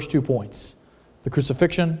the first 2 points, the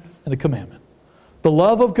crucifixion and the commandment. The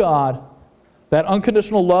love of God, that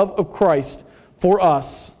unconditional love of Christ for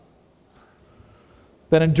us,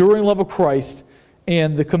 that enduring love of Christ,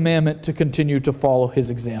 and the commandment to continue to follow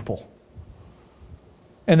his example.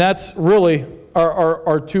 And that's really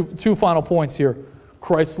our two final points here.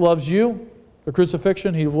 Christ loves you, the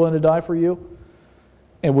crucifixion, he's willing to die for you,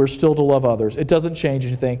 and we're still to love others. It doesn't change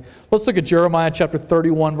anything. Let's look at Jeremiah chapter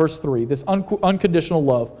 31, verse 3. This unconditional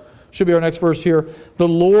love should be our next verse here. The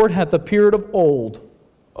Lord hath appeared of old,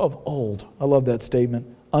 I love that statement,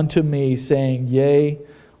 unto me, saying, Yea,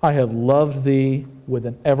 I have loved thee with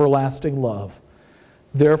an everlasting love.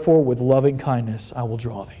 Therefore, with loving kindness I will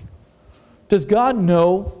draw thee. Does God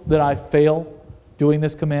know that I fail doing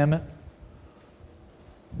this commandment?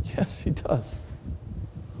 Yes, he does.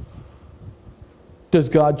 Does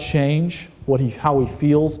God change how he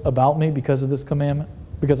feels about me because of this commandment?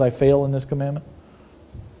 Because I fail in this commandment?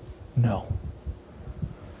 No.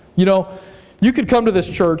 You could come to this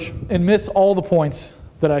church and miss all the points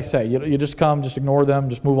that I say. You just come, just ignore them,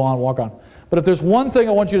 just move on, walk on. But if there's one thing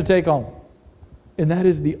I want you to take home, and that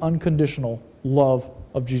is the unconditional love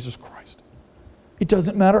of Jesus Christ. It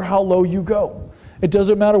doesn't matter how low you go. It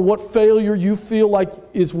doesn't matter what failure you feel like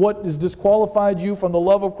is what has disqualified you from the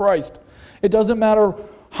love of Christ. It doesn't matter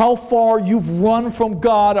how far you've run from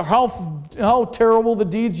God, or how terrible the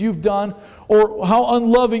deeds you've done, or how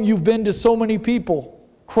unloving you've been to so many people.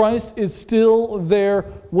 Christ is still there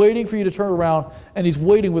waiting for you to turn around, and He's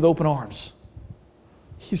waiting with open arms.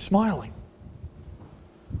 He's smiling.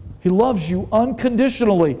 He loves you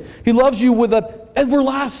unconditionally. He loves you with an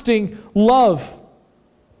everlasting love.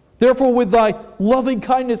 Therefore, with thy loving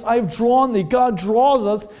kindness I have drawn thee. God draws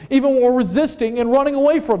us even when we're resisting and running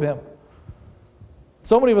away from Him.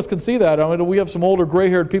 So many of us can see that. I mean, we have some older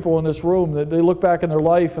gray-haired people in this room that they look back in their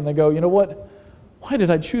life and they go, you know what? Why did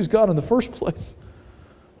I choose God in the first place?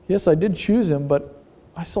 Yes, I did choose Him, but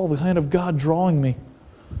I saw the hand of God drawing me,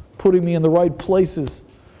 putting me in the right places,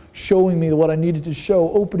 showing me what I needed to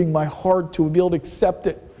show, opening my heart to be able to accept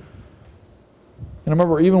it. And I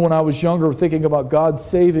remember even when I was younger thinking about God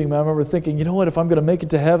saving me, I remember thinking, you know what, if I'm going to make it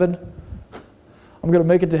to heaven, I'm going to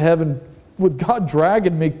make it to heaven with God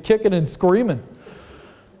dragging me, kicking and screaming.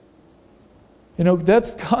 You know,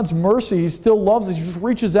 that's God's mercy. He still loves us. He just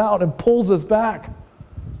reaches out and pulls us back.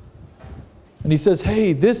 And He says,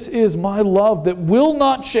 hey, this is my love that will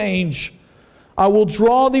not change. I will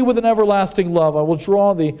draw thee with an everlasting love. I will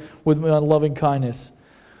draw thee with my loving kindness.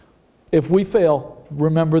 If we fail,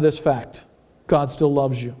 remember this fact. God still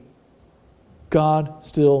loves you. God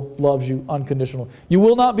still loves you unconditionally. You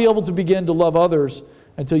will not be able to begin to love others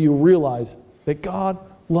until you realize that God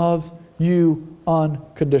loves you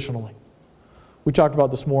unconditionally. We talked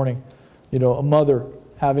about this morning, you know, a mother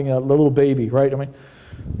having a little baby, right? I mean,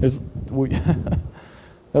 that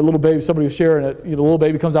little baby, somebody was sharing it, you know, the little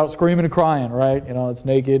baby comes out screaming and crying, right? You know, it's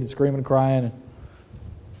naked, it's screaming and crying.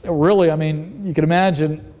 And really, I mean, you can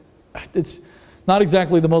imagine, it's not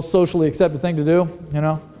exactly the most socially accepted thing to do, you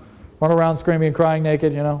know? Run around screaming and crying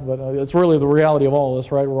naked, you know? But it's really the reality of all of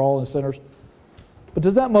us, right? We're all sinners. But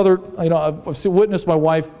does that mother, you know, I've witnessed my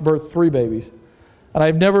wife birth 3 babies, and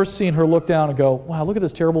I've never seen her look down and go, wow, look at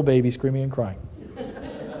this terrible baby screaming and crying.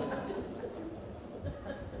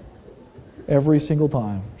 Every single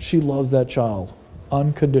time. She loves that child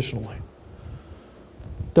unconditionally.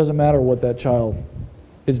 Doesn't matter what that child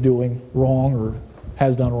is doing wrong or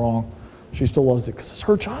has done wrong. She still loves it because it's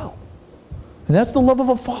her child. And that's the love of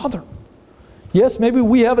a father. Yes, maybe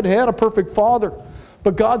we haven't had a perfect father,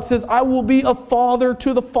 but God says, I will be a father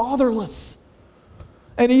to the fatherless.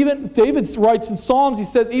 And even David writes in Psalms, he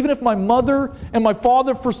says, even if my mother and my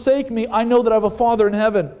father forsake me, I know that I have a Father in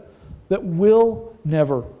heaven that will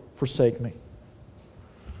never forsake me.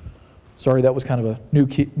 Sorry, that was kind of a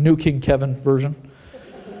new King Kevin version.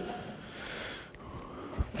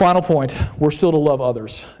 Final point, we're still to love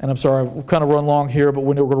others. And I'm sorry, we've kind of run long here, but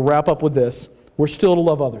we're going to wrap up with this. We're still to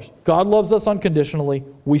love others. God loves us unconditionally.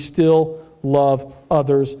 We still love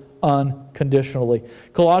others unconditionally.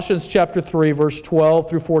 Colossians chapter 3, verse 12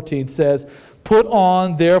 through 14 says, put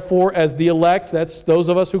on, therefore, as the elect, that's those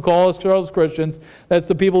of us who call ourselves Christians, that's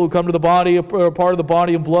the people who come to the body, part of the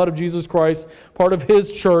body and blood of Jesus Christ, part of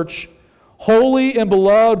His church, holy and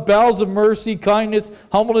beloved, bowels of mercy, kindness,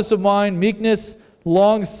 humbleness of mind, meekness,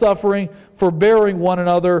 long-suffering, forbearing one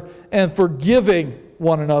another, and forgiving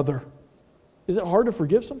one another. Is it hard to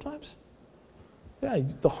forgive sometimes? Yeah,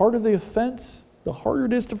 the harder the offense, the harder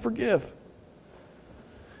it is to forgive.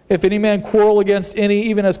 If any man quarrel against any,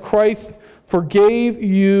 even as Christ forgave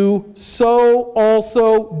you, so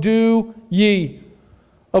also do ye.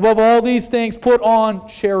 Above all these things, put on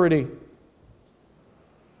charity.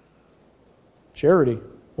 Charity.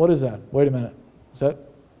 What is that? Wait a minute. Is that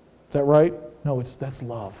right? No, that's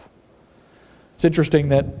love. It's interesting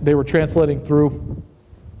that they were translating through,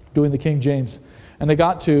 doing the King James, and they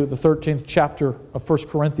got to the 13th chapter of 1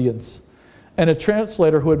 Corinthians. And a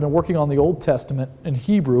translator who had been working on the Old Testament in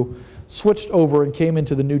Hebrew switched over and came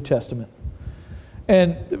into the New Testament.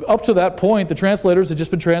 And up to that point, the translators had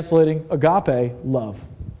just been translating agape, love.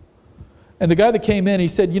 And the guy that came in, he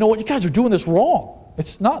said, you know what, you guys are doing this wrong.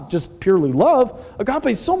 It's not just purely love. Agape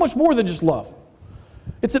is so much more than just love.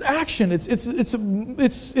 It's an action.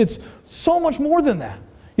 It's so much more than that.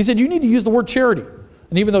 He said, you need to use the word charity.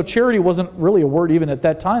 And even though charity wasn't really a word even at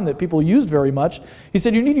that time that people used very much, he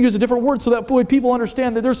said you need to use a different word so that way people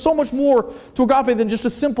understand that there's so much more to agape than just a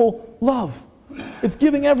simple love. It's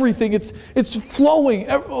giving everything. It's flowing.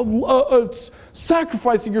 It's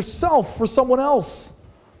sacrificing yourself for someone else.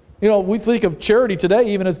 You know, we think of charity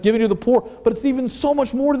today even as giving to the poor, but it's even so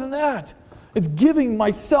much more than that. It's giving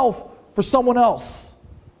myself for someone else.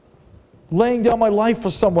 Laying down my life for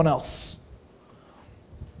someone else.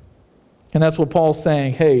 And that's what Paul's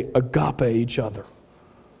saying. Hey, agape each other.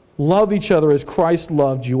 Love each other as Christ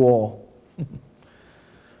loved you all.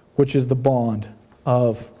 Which is the bond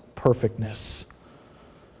of perfectness.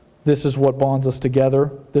 This is what bonds us together.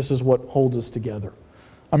 This is what holds us together.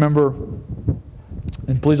 I remember,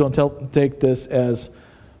 and please don't take this as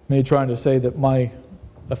me trying to say that my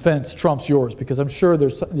offense trumps yours, because I'm sure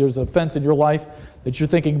there's offense in your life that you're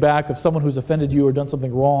thinking back of someone who's offended you or done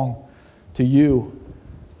something wrong to you.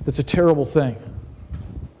 That's a terrible thing.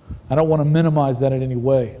 I don't want to minimize that in any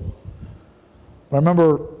way. But I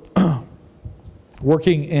remember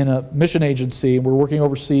working in a mission agency, and we were working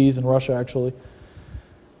overseas in Russia actually.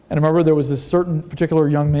 And I remember there was this certain particular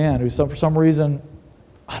young man who, for some reason,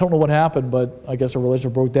 I don't know what happened, but I guess a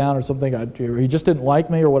relationship broke down or something. He just didn't like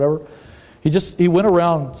me or whatever. He went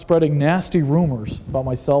around spreading nasty rumors about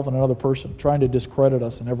myself and another person, trying to discredit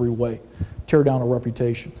us in every way, tear down our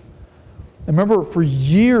reputation. I remember for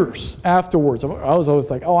years afterwards, I was always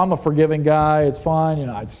like, oh, I'm a forgiving guy, it's fine,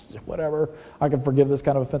 it's whatever, I can forgive this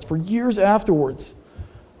kind of offense. For years afterwards,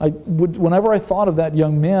 whenever I thought of that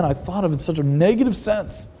young man, I thought of it in such a negative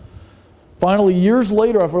sense. Finally, years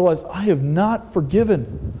later, I've realized I have not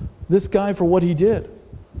forgiven this guy for what he did.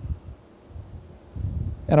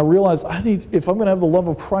 And I realized if I'm going to have the love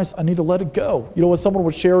of Christ, I need to let it go. What someone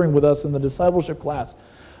was sharing with us in the discipleship class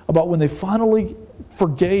about when they finally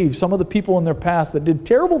forgave some of the people in their past that did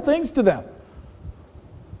terrible things to them.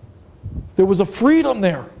 There was a freedom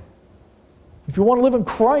there. If you want to live in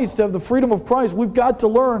Christ, to have the freedom of Christ, we've got to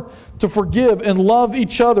learn to forgive and love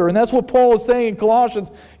each other. And that's what Paul is saying in Colossians.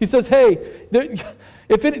 He says, hey,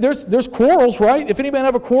 there's quarrels, right? If any man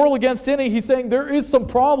have a quarrel against any, he's saying there is some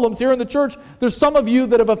problems here in the church. There's some of you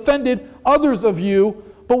that have offended others of you.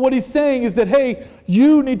 But what he's saying is that, hey,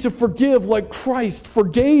 you need to forgive like Christ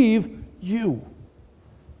forgave you.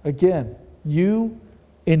 Again, you,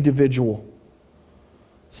 individual.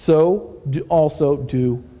 So also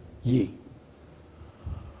do ye.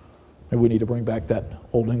 Maybe we need to bring back that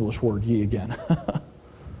old English word, ye, again.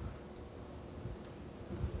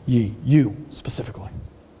 Ye, you specifically.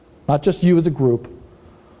 Not just you as a group,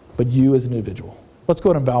 but you as an individual. Let's go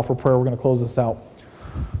ahead and bow for prayer. We're going to close this out.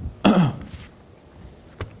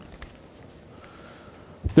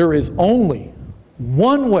 There is only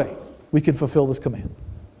one way we can fulfill this command,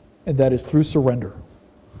 and that is through surrender.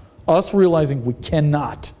 Us realizing we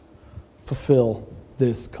cannot fulfill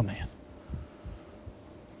this command.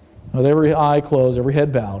 With every eye closed, every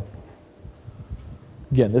head bowed.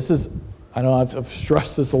 Again, I know I've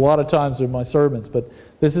stressed this a lot of times in my sermons, but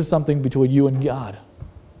this is something between you and God.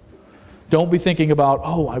 Don't be thinking about,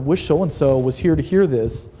 oh, I wish so-and-so was here to hear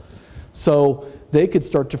this so they could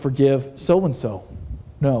start to forgive so-and-so.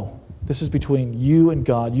 No, this is between you and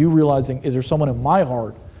God. You realizing, is there someone in my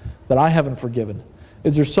heart that I haven't forgiven?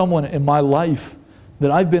 Is there someone in my life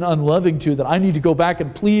that I've been unloving to that I need to go back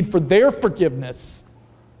and plead for their forgiveness?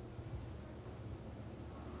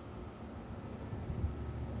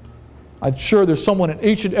 I'm sure there's someone in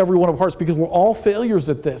each and every one of our hearts, because we're all failures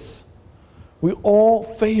at this. We all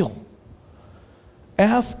fail.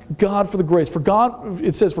 Ask God for the grace. For God,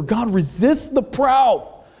 it says, for God resists the proud,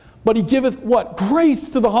 but He giveth what?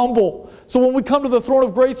 Grace to the humble. So when we come to the throne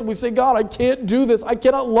of grace and we say, God, I can't do this. I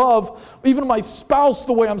cannot love even my spouse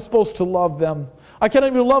the way I'm supposed to love them. I can't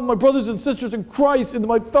even love my brothers and sisters in Christ in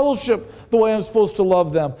my fellowship the way I'm supposed to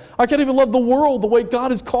love them. I can't even love the world the way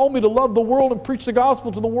God has called me to love the world and preach the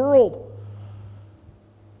gospel to the world.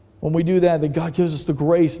 When we do that, then God gives us the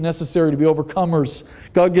grace necessary to be overcomers.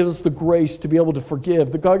 God gives us the grace to be able to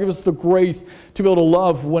forgive. God gives us the grace to be able to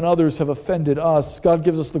love when others have offended us. God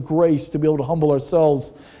gives us the grace to be able to humble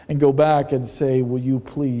ourselves and go back and say, will you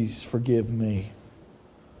please forgive me?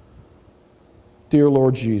 Dear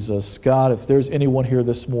Lord Jesus, God, if there's anyone here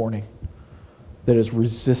this morning that has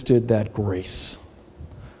resisted that grace,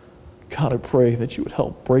 God, I pray that you would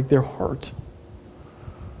help break their heart.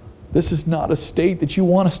 This is not a state that you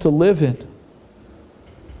want us to live in.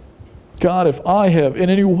 God, if I have in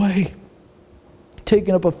any way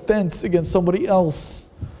taken up offense against somebody else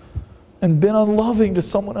and been unloving to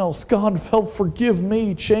someone else, God, help forgive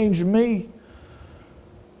me, change me.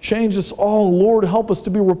 Change us all, Lord. Help us to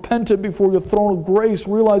be repentant before your throne of grace,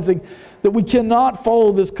 realizing that we cannot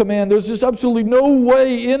follow this command. There's just absolutely no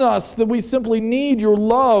way in us, that we simply need your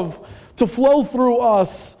love to flow through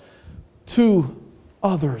us to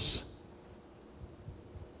others.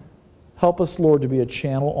 Help us, Lord, to be a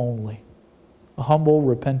channel only, a humble,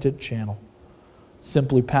 repentant channel,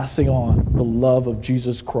 simply passing on the love of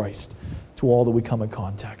Jesus Christ to all that we come in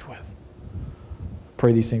contact with.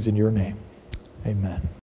 Pray these things in your name. Amen.